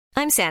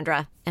I'm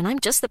Sandra, and I'm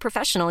just the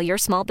professional your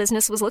small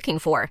business was looking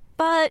for.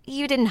 But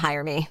you didn't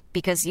hire me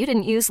because you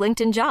didn't use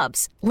LinkedIn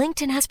Jobs.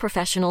 LinkedIn has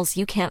professionals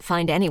you can't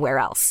find anywhere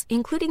else,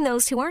 including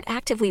those who aren't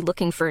actively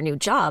looking for a new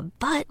job,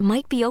 but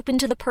might be open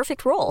to the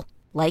perfect role,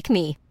 like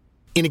me.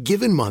 In a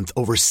given month,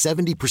 over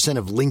 70%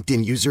 of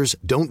LinkedIn users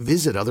don't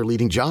visit other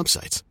leading job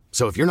sites.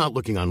 So if you're not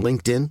looking on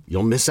LinkedIn,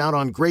 you'll miss out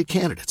on great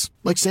candidates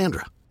like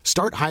Sandra.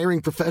 Start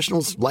hiring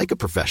professionals like a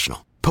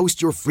professional.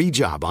 Post your free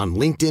job on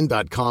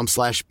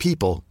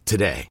linkedin.com/people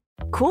today.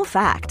 Cool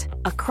fact,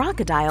 a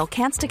crocodile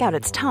can't stick out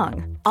its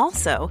tongue.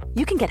 Also,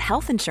 you can get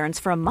health insurance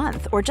for a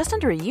month or just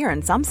under a year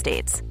in some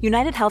states.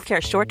 United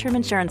Healthcare short-term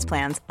insurance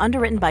plans,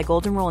 underwritten by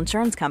Golden Rule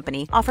Insurance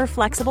Company, offer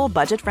flexible,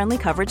 budget-friendly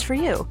coverage for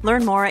you.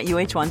 Learn more at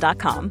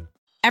uh1.com.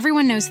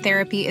 Everyone knows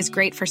therapy is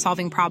great for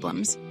solving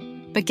problems,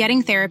 but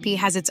getting therapy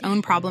has its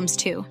own problems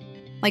too,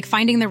 like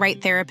finding the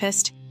right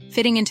therapist,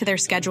 fitting into their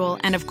schedule,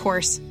 and of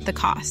course, the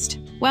cost.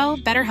 Well,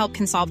 BetterHelp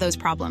can solve those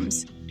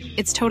problems.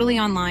 It's totally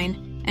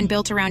online and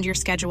built around your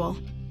schedule.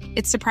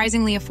 It's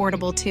surprisingly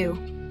affordable too.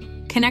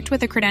 Connect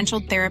with a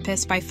credentialed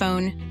therapist by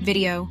phone,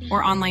 video,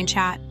 or online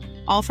chat,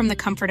 all from the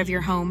comfort of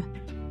your home.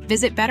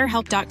 Visit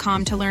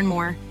BetterHelp.com to learn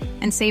more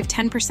and save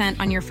 10%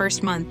 on your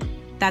first month.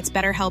 That's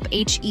BetterHelp,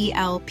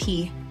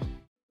 H-E-L-P.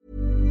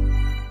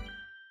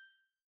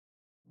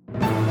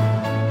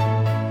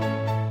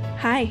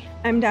 Hi,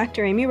 I'm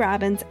Dr. Amy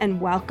Robbins, and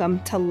welcome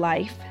to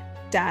Life,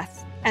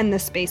 Death, and the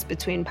Space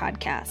Between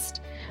podcast.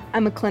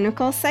 I'm a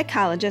clinical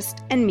psychologist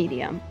and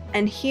medium,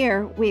 and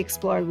here we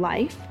explore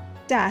life,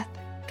 death,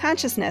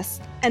 consciousness,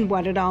 and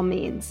what it all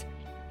means.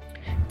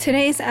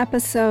 Today's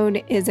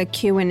episode is a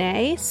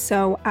Q&A,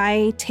 so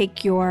I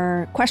take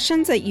your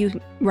questions that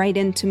you write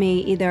into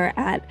me either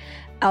at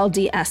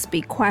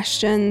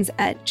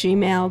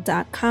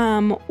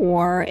ldsbquestions@gmail.com,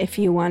 or if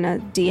you want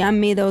to DM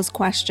me those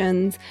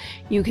questions,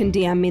 you can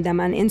DM me them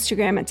on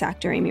Instagram at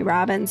Dr. Amy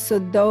Robbins. So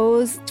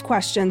those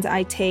questions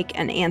I take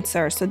and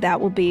answer. So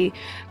that will be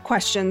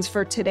questions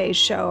for today's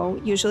show.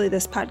 Usually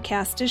this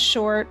podcast is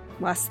short,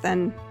 less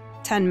than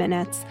 10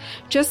 minutes,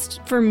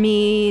 just for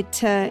me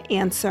to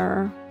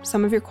answer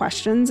some of your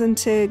questions and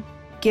to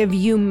give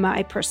you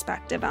my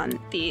perspective on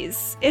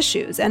these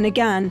issues. And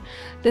again,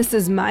 this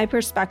is my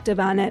perspective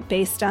on it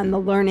based on the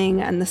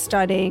learning and the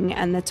studying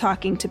and the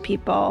talking to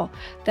people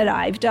that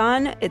I've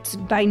done. It's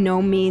by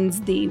no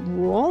means the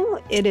rule.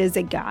 It is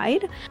a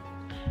guide.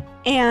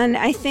 And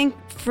I think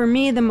for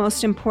me, the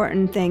most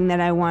important thing that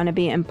I want to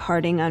be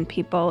imparting on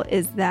people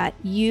is that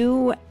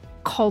you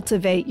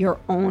cultivate your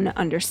own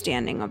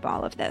understanding of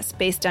all of this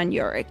based on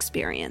your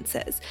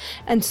experiences.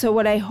 And so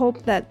what I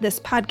hope that this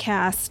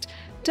podcast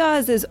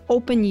does is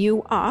open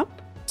you up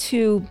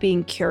to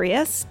being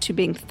curious, to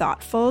being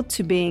thoughtful,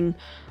 to being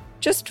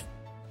just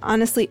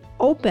honestly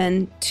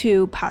open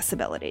to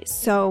possibilities.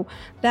 So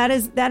that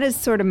is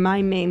sort of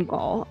my main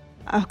goal.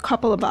 A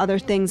couple of other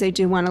things I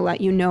do want to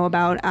let you know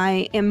about.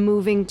 I am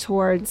moving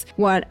towards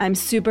what I'm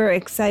super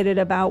excited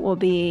about will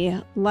be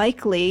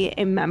likely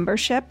a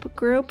membership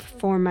group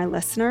for my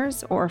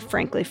listeners, or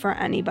frankly for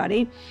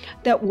anybody,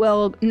 that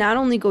will not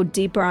only go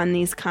deeper on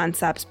these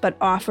concepts, but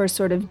offer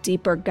sort of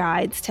deeper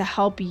guides to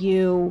help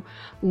you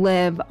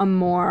live a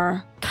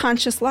more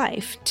conscious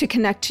life, to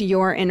connect to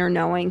your inner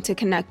knowing, to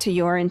connect to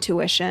your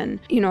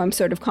intuition. I'm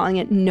sort of calling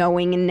it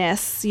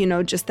knowingness,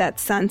 just that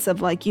sense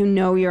of like,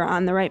 you're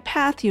on the right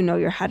path,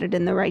 you're headed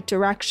in the right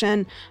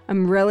direction.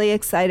 I'm really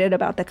excited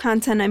about the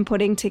content I'm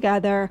putting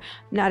together.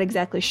 Not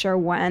exactly sure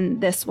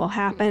when this will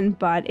happen,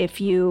 but if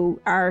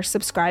you are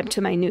subscribed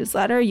to my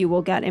newsletter, you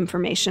will get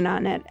information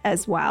on it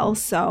as well.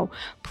 So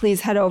please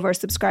head over,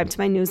 subscribe to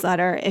my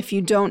newsletter. If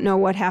you don't know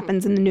what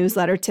happens in the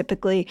newsletter,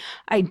 typically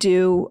I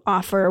do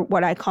offer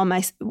what I call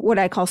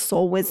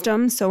soul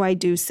wisdom. So I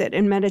do sit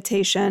in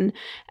meditation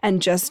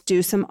and just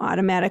do some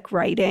automatic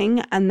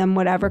writing. And then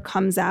whatever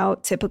comes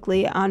out,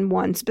 typically on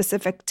one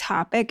specific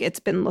topic, it's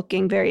been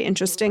looking very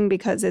interesting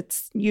because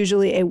it's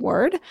usually a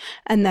word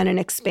and then an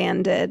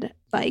expanded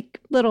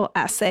little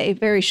essay,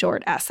 very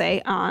short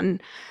essay on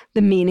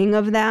the meaning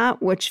of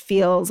that, which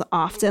feels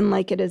often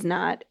like it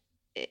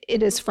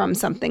is from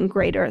something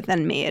greater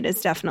than me. It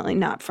is definitely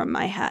not from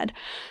my head.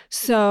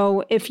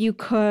 So if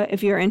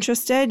you're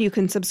interested, you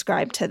can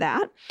subscribe to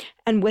that.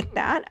 And with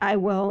that, I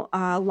will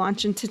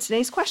launch into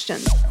today's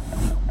questions.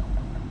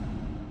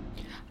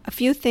 A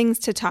few things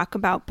to talk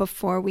about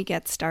before we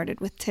get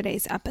started with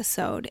today's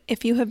episode.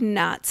 If you have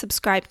not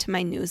subscribed to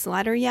my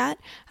newsletter yet,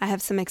 I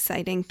have some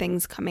exciting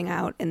things coming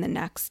out in the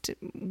next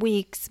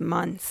weeks,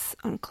 months.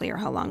 Unclear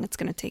how long it's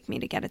going to take me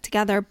to get it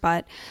together,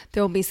 but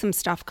there will be some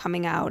stuff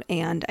coming out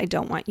and I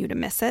don't want you to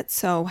miss it.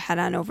 So head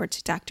on over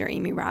to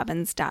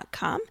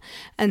dramyrobbins.com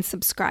and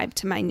subscribe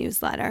to my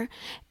newsletter.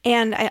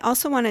 And I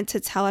also wanted to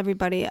tell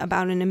everybody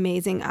about an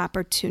amazing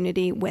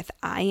opportunity with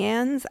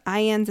IANS.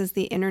 IANS is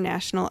the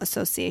International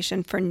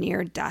Association for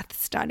Near-Death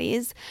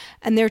Studies,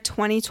 and their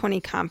 2020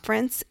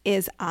 conference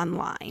is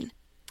online.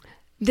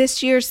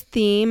 This year's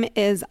theme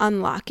is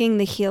Unlocking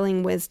the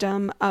Healing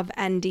Wisdom of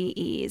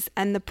NDEs,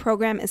 and the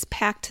program is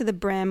packed to the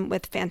brim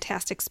with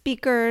fantastic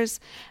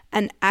speakers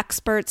and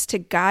experts to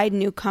guide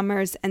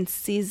newcomers and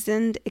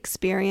seasoned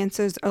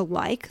experiencers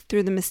alike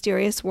through the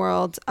mysterious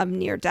worlds of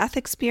near-death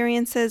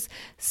experiences,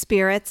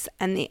 spirits,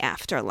 and the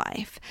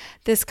afterlife.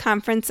 This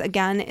conference,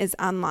 again, is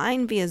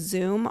online via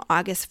Zoom,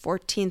 August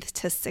 14th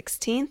to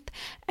 16th,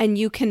 and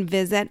you can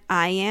visit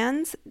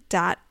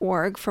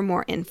iands.org for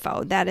more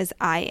info. That is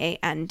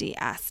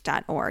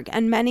iands.org.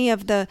 And many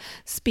of the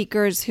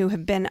speakers who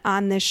have been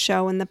on this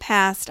show in the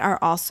past are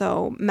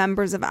also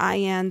members of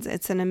IANDS.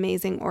 It's an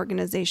amazing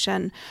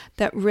organization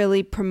that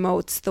really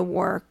promotes the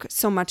work,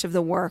 so much of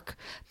the work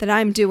that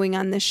I'm doing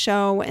on this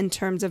show in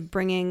terms of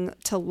bringing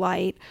to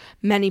light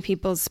many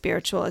people's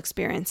spiritual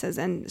experiences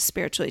and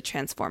spiritually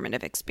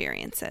transformative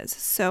experiences.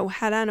 So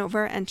head on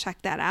over and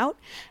check that out.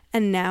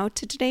 And now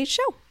to today's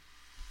show.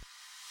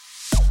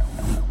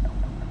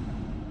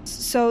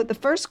 So the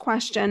first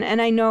question,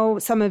 and I know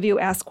some of you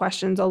asked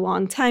questions a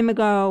long time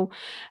ago,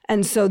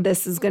 and so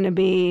this is going to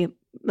be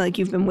like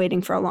you've been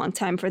waiting for a long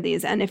time for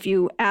these. And if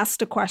you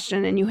asked a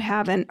question and you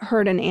haven't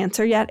heard an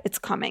answer yet, it's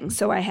coming.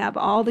 So I have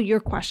all your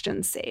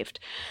questions saved.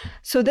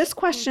 So this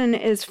question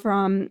is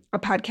from a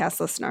podcast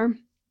listener,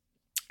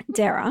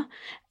 Dara.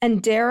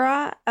 And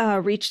Dara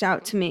reached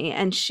out to me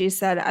and she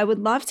said, I would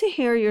love to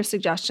hear your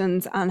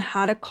suggestions on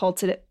how to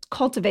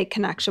cultivate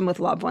connection with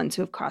loved ones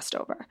who have crossed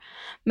over.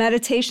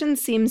 Meditation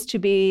seems to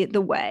be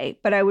the way,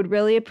 but I would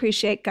really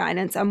appreciate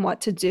guidance on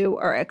what to do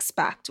or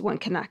expect when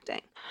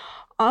connecting.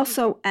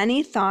 Also,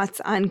 any thoughts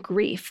on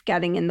grief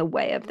getting in the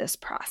way of this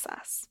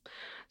process?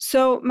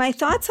 So my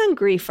thoughts on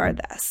grief are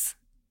this.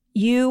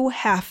 You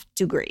have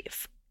to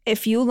grieve.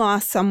 If you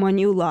lost someone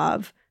you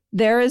love,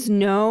 there is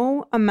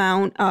no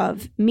amount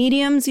of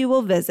mediums you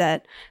will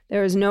visit.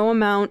 There is no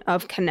amount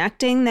of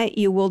connecting that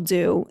you will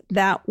do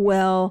that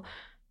will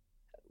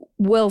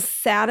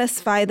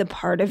satisfy the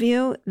part of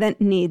you that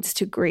needs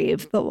to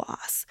grieve the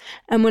loss.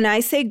 And when I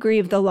say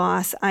grieve the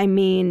loss, I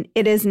mean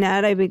it is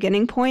not a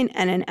beginning point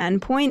and an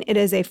end point. It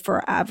is a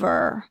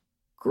forever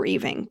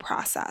grieving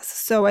process.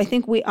 So I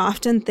think we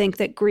often think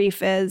that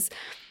grief is,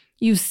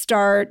 you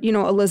start,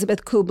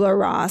 Elizabeth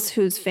Kubler-Ross,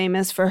 who's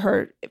famous for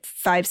her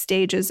 5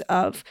 stages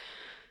of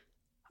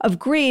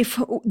grief,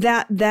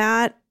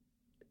 that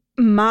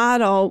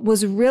model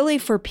was really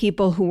for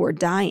people who were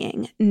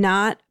dying,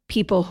 not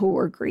people who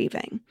were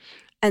grieving.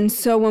 And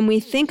so when we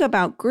think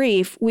about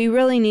grief, we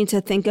really need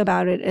to think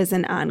about it as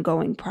an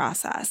ongoing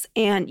process.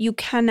 And you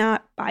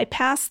cannot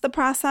bypass the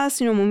process.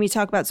 When we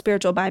talk about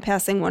spiritual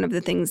bypassing, one of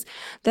the things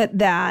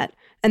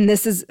and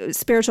this is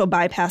spiritual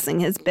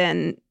bypassing has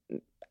been,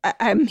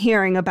 I'm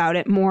hearing about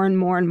it more and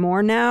more and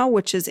more now,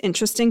 which is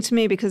interesting to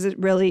me because it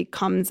really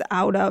comes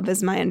out of,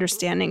 as my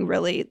understanding,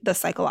 really the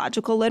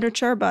psychological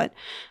literature, but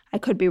I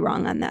could be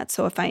wrong on that.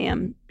 So if I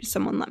am,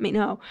 someone let me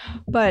know.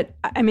 But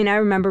I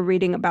remember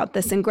reading about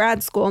this in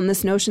grad school and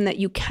this notion that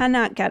you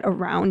cannot get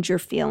around your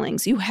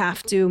feelings. You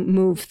have to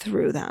move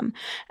through them.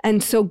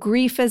 And so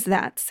grief is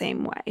that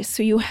same way.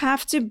 So you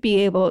have to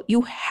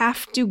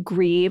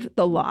grieve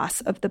the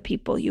loss of the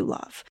people you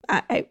love.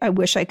 I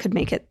wish I could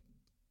make it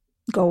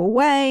go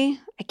away.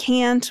 I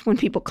can't. When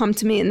people come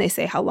to me and they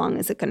say, how long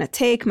is it going to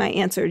take? My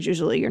answer is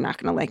usually, you're not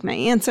going to like my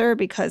answer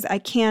because I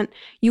can't,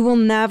 you will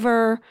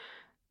never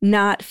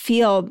not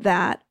feel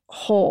that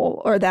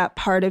hole or that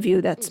part of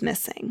you that's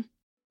missing.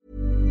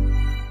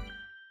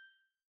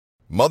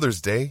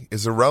 Mother's Day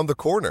is around the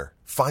corner.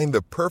 Find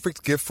the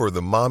perfect gift for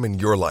the mom in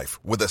your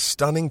life with a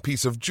stunning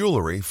piece of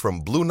jewelry from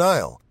Blue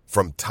Nile.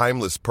 From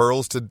timeless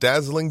pearls to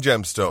dazzling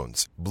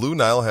gemstones, Blue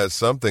Nile has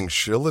something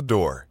she'll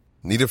adore.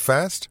 Need it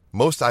fast?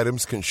 Most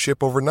items can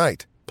ship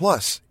overnight.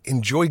 Plus,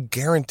 enjoy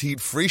guaranteed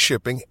free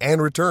shipping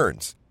and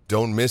returns.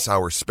 Don't miss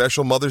our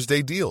special Mother's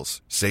Day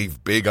deals.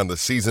 Save big on the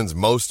season's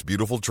most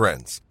beautiful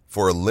trends.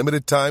 For a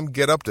limited time,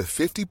 get up to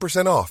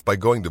 50% off by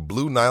going to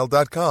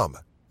BlueNile.com.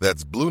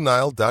 That's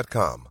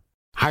BlueNile.com.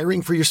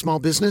 Hiring for your small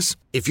business?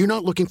 If you're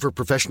not looking for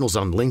professionals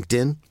on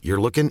LinkedIn,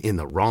 you're looking in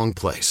the wrong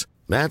place.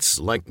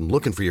 That's like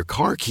looking for your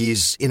car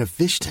keys in a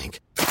fish tank.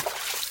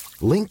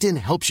 LinkedIn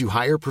helps you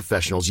hire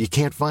professionals you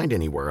can't find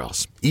anywhere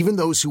else, even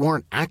those who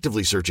aren't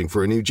actively searching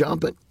for a new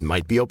job but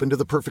might be open to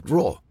the perfect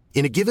role.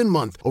 In a given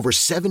month, over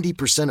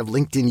 70% of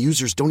LinkedIn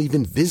users don't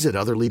even visit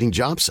other leading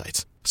job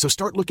sites. So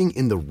start looking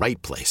in the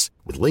right place.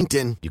 With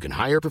LinkedIn, you can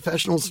hire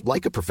professionals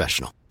like a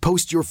professional.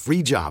 Post your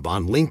free job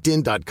on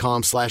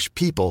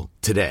linkedin.com/people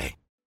today.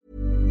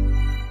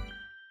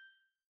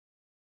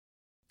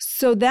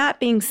 So that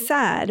being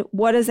said,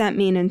 what does that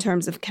mean in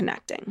terms of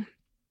connecting?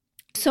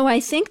 So I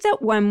think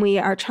that when we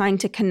are trying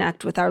to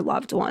connect with our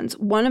loved ones,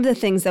 one of the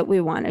things that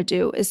we want to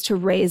do is to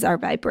raise our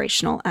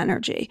vibrational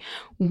energy.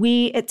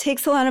 It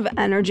takes a lot of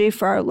energy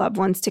for our loved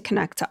ones to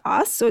connect to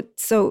us. So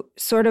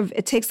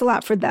it takes a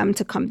lot for them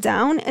to come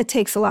down. It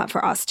takes a lot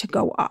for us to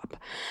go up.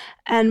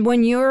 And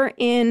when you're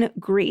in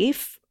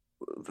grief,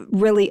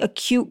 really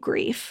acute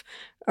grief,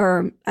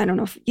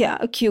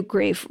 acute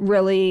grief,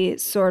 really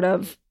sort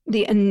of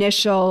the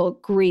initial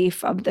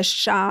grief of the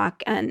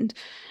shock, and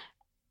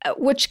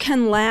which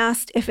can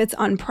last, if it's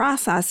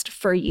unprocessed,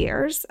 for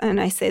years. And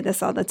I say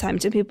this all the time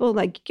to people,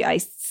 like I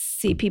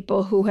see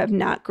people who have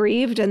not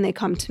grieved and they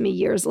come to me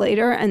years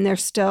later and they're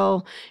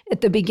still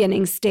at the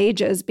beginning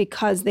stages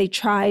because they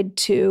tried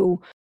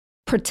to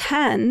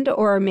pretend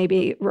or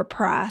maybe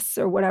repress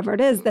or whatever it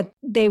is that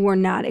they were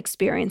not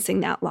experiencing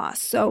that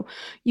loss. So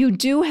you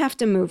do have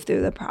to move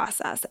through the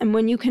process. And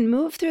when you can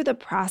move through the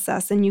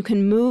process and you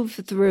can move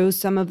through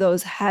some of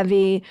those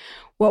heavy,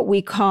 what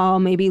we call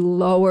maybe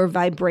lower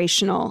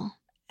vibrational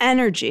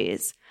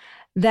energies,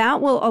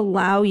 that will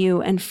allow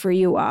you and free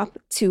you up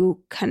to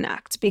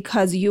connect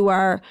because you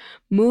are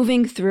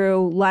moving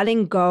through,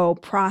 letting go,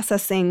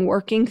 processing,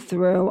 working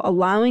through,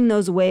 allowing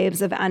those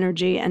waves of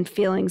energy and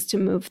feelings to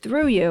move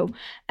through you.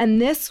 And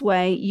this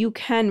way you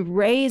can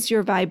raise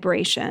your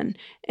vibration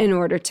in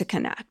order to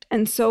connect.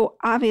 And so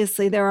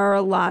obviously there are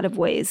a lot of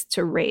ways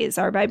to raise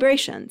our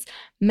vibrations.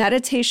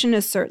 Meditation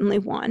is certainly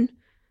one.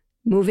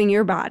 Moving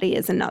your body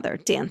is another.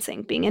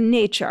 Dancing, being in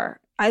nature.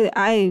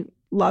 I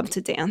love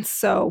to dance.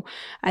 So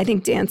I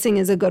think dancing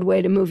is a good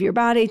way to move your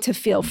body, to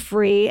feel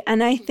free.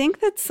 And I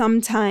think that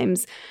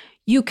sometimes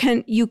you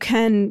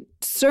can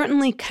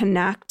certainly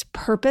connect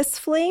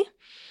purposefully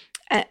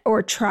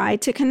or try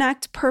to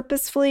connect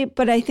purposefully,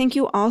 but I think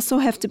you also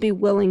have to be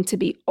willing to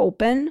be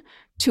open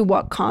to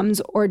what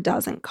comes or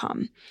doesn't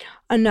come.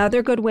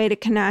 Another good way to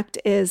connect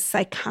is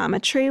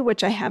psychometry,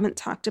 which I haven't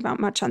talked about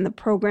much on the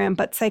program,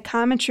 but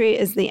psychometry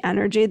is the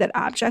energy that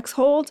objects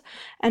hold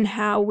and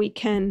how we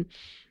can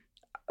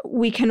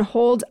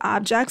hold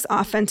objects.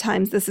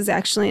 Oftentimes, this is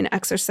actually an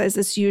exercise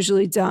that's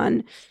usually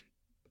done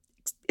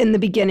in the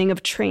beginning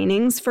of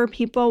trainings for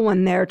people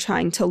when they're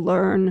trying to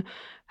learn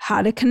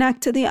how to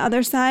connect to the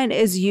other side,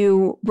 is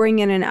you bring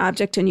in an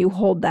object and you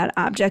hold that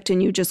object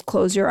and you just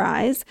close your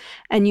eyes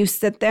and you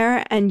sit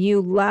there and you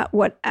let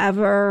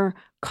whatever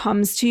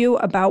comes to you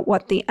about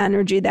what the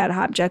energy that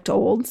object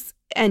holds,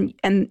 and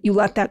you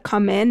let that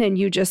come in and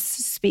you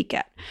just speak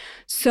it.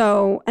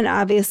 So, and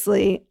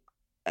obviously,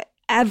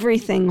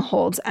 everything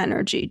holds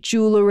energy.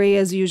 Jewelry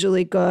is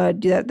usually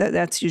good.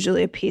 That's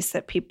usually a piece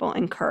that people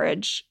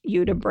encourage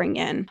you to bring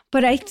in.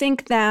 But I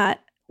think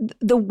that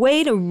the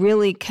way to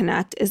really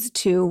connect is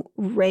to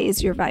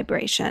raise your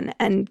vibration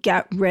and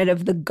get rid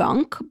of the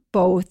gunk,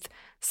 both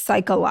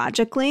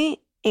psychologically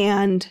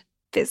and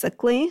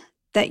physically,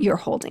 that you're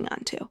holding on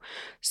to.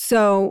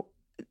 So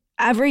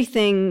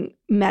everything,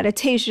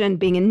 meditation,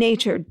 being in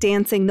nature,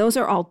 dancing, those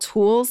are all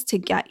tools to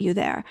get you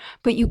there.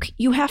 But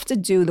you have to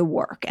do the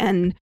work.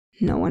 And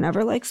no one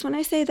ever likes when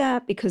I say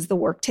that because the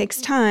work takes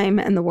time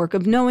and the work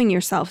of knowing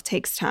yourself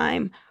takes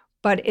time,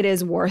 but it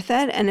is worth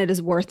it. And it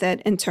is worth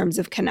it in terms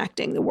of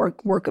connecting. The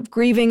work of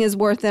grieving is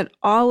worth it.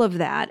 All of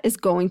that is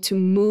going to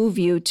move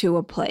you to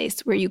a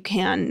place where you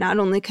can not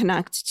only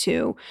connect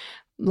to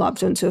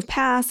loved ones who have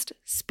passed,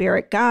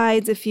 spirit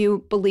guides, if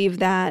you believe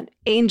that,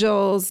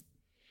 angels,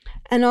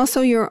 and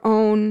also your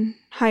own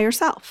higher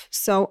self.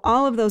 So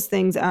all of those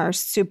things are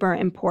super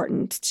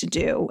important to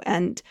do.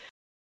 And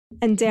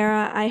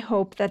Dara, I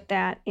hope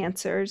that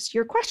answers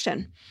your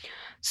question.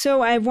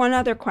 So I have one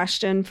other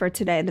question for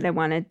today that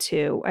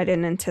I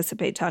didn't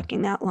anticipate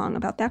talking that long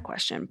about that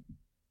question.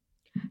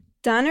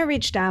 Donna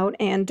reached out,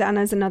 and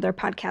Donna is another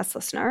podcast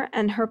listener,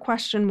 and her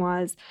question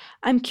was,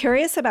 I'm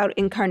curious about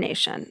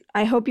incarnation.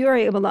 I hope you are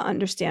able to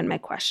understand my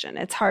question.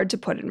 It's hard to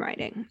put in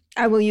writing.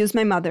 I will use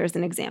my mother as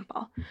an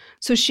example.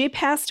 So she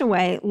passed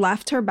away,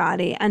 left her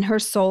body, and her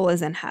soul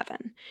is in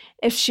heaven.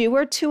 If she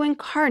were to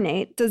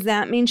incarnate, does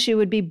that mean she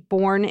would be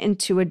born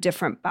into a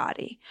different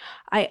body?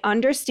 I don't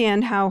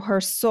understand how her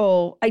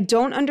soul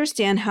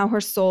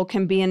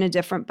can be in a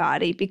different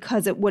body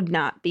because it would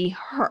not be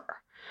her.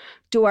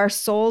 Do our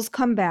souls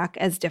come back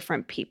as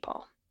different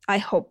people? I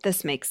hope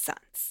this makes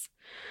sense.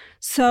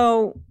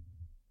 So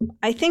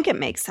I think it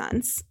makes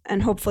sense,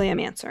 and hopefully I'm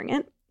answering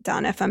it.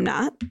 Donna, if I'm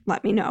not,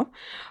 let me know.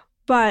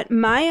 But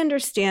my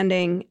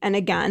understanding,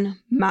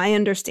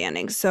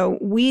 so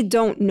we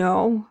don't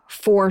know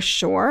for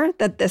sure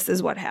that this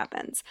is what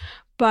happens.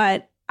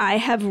 But I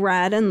have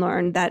read and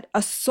learned that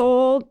a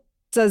soul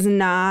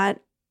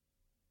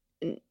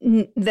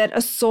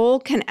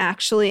can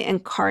actually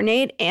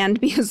incarnate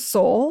and be a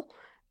soul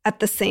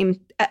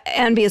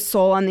and be a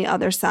soul on the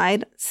other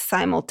side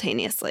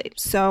simultaneously.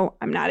 So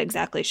I'm not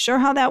exactly sure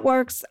how that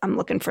works. I'm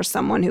looking for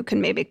someone who can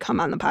maybe come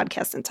on the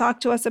podcast and talk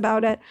to us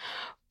about it.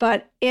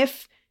 But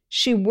if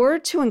she were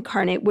to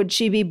incarnate, would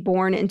she be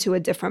born into a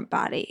different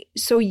body?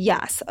 So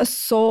yes, a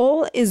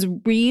soul is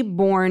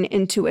reborn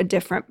into a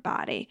different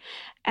body.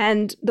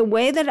 And the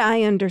way that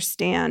I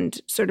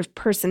understand sort of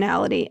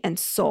personality and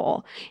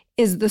soul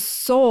is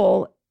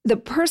the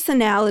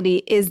personality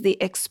is the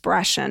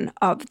expression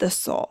of the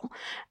soul.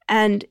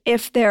 And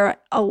if they're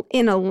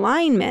in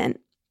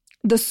alignment,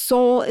 the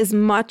soul is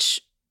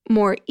much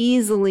more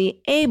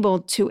easily able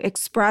to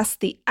express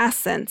the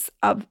essence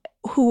of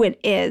who it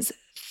is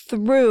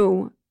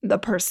through the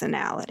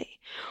personality.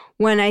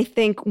 When I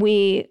think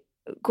we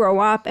grow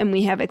up and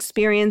we have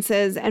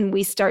experiences and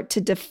we start to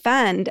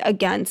defend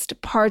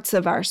against parts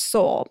of our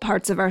soul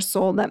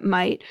that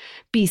might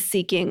be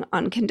seeking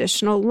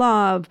unconditional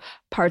love,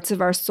 parts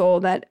of our soul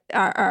that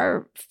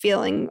are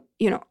feeling,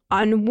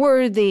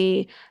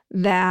 unworthy,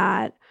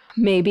 that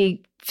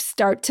maybe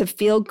start to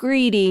feel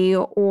greedy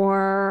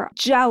or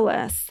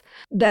jealous,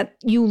 that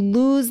you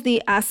lose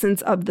the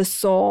essence of the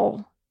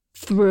soul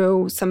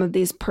through some of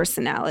these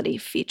personality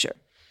features.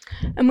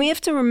 And we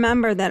have to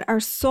remember that our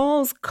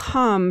souls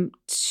come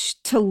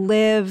to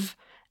live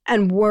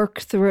and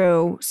work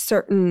through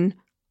certain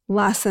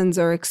lessons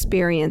or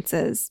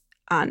experiences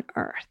on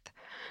earth.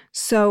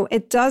 So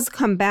it does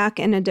come back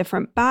in a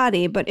different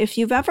body, but if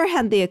you've ever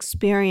had the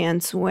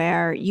experience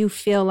where you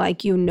feel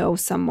like you know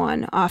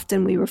someone,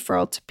 often we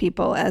refer to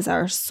people as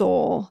our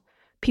soul,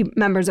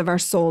 members of our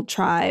soul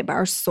tribe,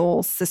 our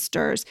soul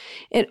sisters.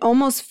 It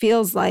almost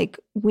feels like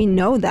we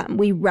know them.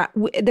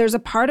 There's a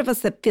part of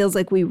us that feels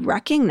like we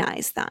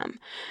recognize them.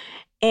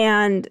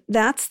 And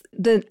that's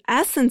the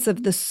essence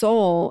of the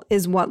soul,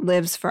 is what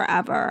lives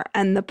forever.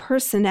 And the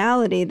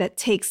personality that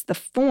takes the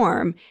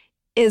form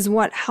is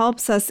what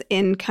helps us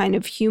in kind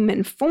of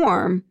human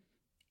form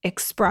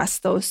express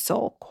those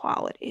soul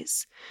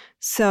qualities.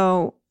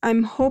 So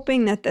I'm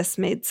hoping that this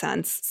made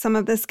sense. Some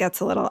of this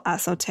gets a little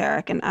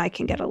esoteric, and I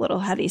can get a little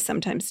heady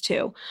sometimes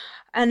too.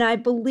 And I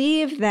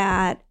believe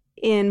that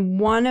in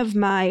one of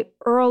my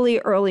early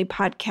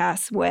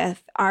podcasts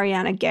with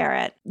Ariana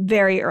Garrett,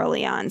 very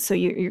early on, so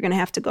you're going to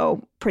have to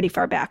go pretty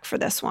far back for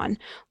this one,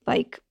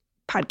 like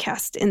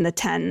podcast in the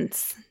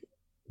 10s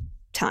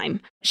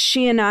time.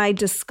 She and I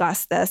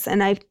discussed this,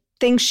 and I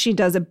think she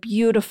does a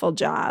beautiful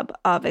job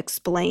of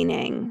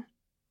explaining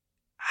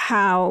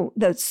how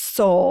the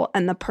soul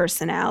and the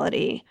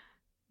personality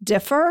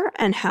differ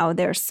and how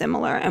they're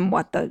similar, and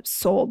what the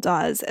soul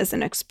does as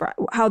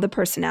how the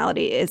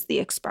personality is the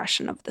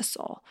expression of the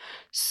soul.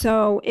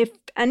 So if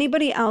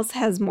anybody else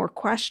has more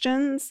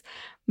questions,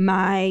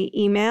 my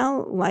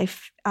email,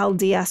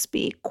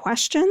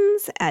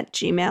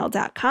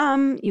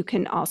 ldsbquestions@gmail.com. You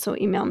can also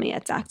email me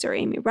at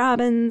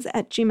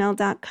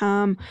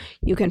dramyrobbins@gmail.com.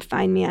 You can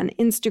find me on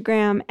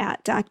Instagram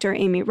at Dr.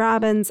 Amy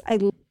Robbins.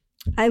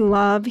 I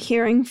love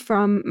hearing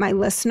from my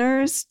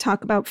listeners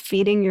talk about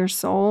feeding your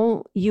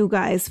soul. You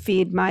guys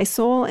feed my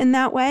soul in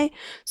that way.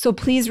 So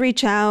please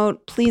reach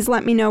out. Please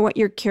let me know what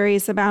you're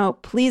curious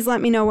about. Please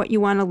let me know what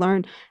you want to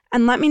learn.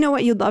 And let me know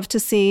what you'd love to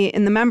see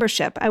in the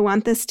membership. I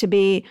want this to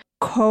be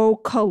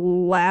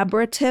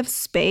co-collaborative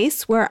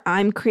space where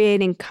I'm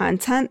creating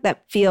content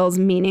that feels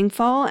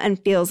meaningful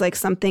and feels like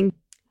something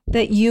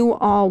that you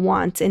all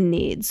want and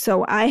need.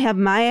 So I have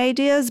my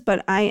ideas,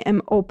 but I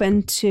am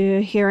open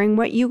to hearing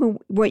what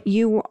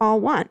you all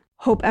want.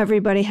 Hope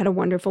everybody had a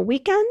wonderful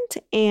weekend,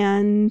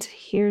 and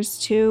here's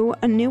to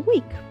a new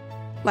week.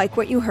 Like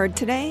what you heard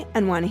today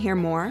and want to hear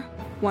more?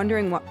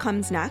 Wondering what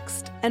comes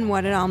next and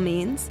what it all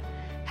means?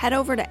 Head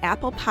over to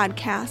Apple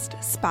Podcast,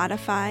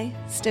 Spotify,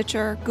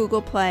 Stitcher,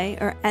 Google Play,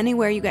 or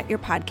anywhere you get your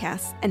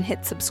podcasts and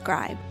hit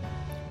subscribe.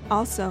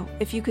 Also,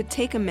 if you could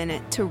take a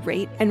minute to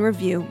rate and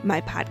review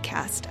my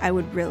podcast, I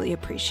would really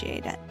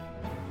appreciate it.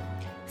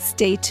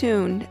 Stay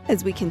tuned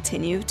as we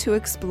continue to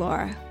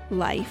explore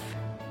life,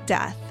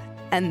 death,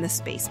 and the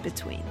space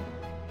between.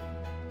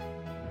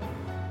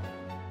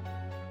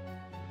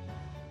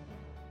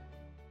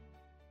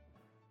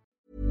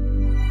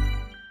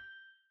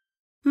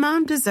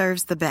 Mom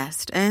deserves the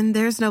best, and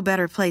there's no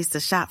better place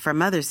to shop for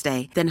Mother's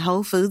Day than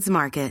Whole Foods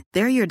Market.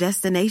 They're your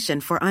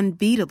destination for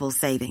unbeatable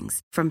savings,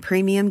 from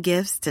premium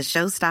gifts to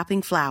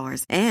show-stopping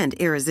flowers and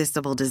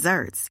irresistible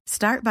desserts.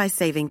 Start by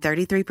saving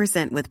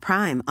 33% with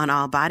Prime on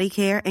all body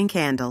care and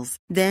candles.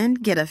 Then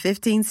get a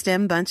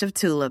 15-stem bunch of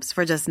tulips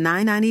for just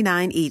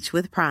 $9.99 each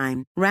with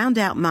Prime. Round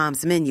out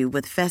Mom's menu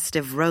with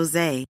festive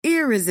rosé,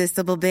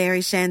 irresistible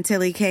berry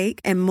chantilly cake,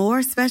 and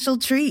more special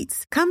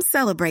treats. Come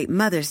celebrate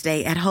Mother's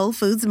Day at Whole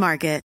Foods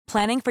Market.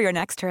 Planning for your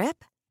next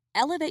trip?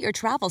 Elevate your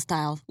travel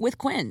style with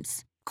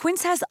Quince.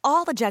 Quince has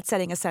all the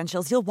jet-setting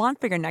essentials you'll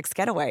want for your next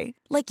getaway,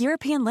 like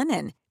European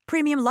linen,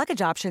 premium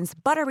luggage options,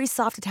 buttery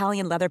soft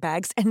Italian leather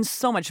bags, and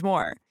so much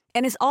more.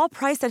 And is all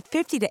priced at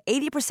 50 to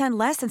 80%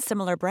 less than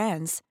similar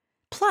brands.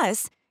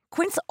 Plus,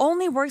 Quince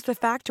only works with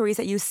factories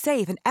that use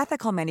safe and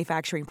ethical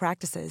manufacturing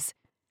practices.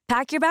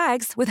 Pack your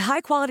bags with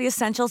high-quality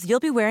essentials you'll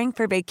be wearing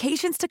for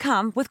vacations to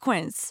come with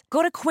Quince.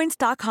 Go to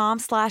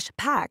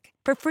quince.com/pack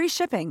for free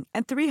shipping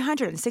and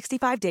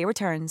 365-day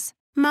returns.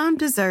 Mom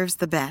deserves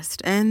the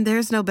best, and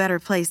there's no better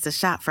place to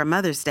shop for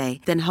Mother's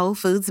Day than Whole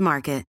Foods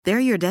Market. They're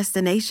your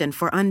destination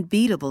for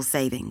unbeatable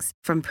savings,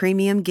 from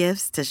premium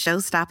gifts to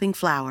show-stopping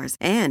flowers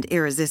and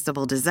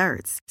irresistible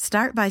desserts.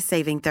 Start by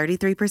saving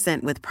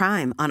 33% with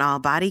Prime on all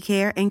body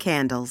care and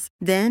candles.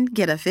 Then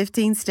get a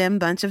 15-stem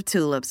bunch of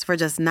tulips for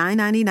just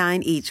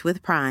 $9.99 each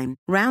with Prime.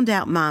 Round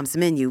out Mom's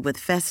menu with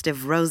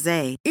festive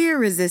rosé,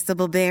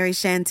 irresistible berry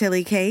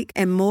chantilly cake,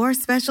 and more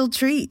special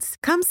treats.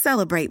 Come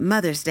celebrate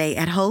Mother's Day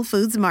at Whole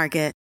Foods Market.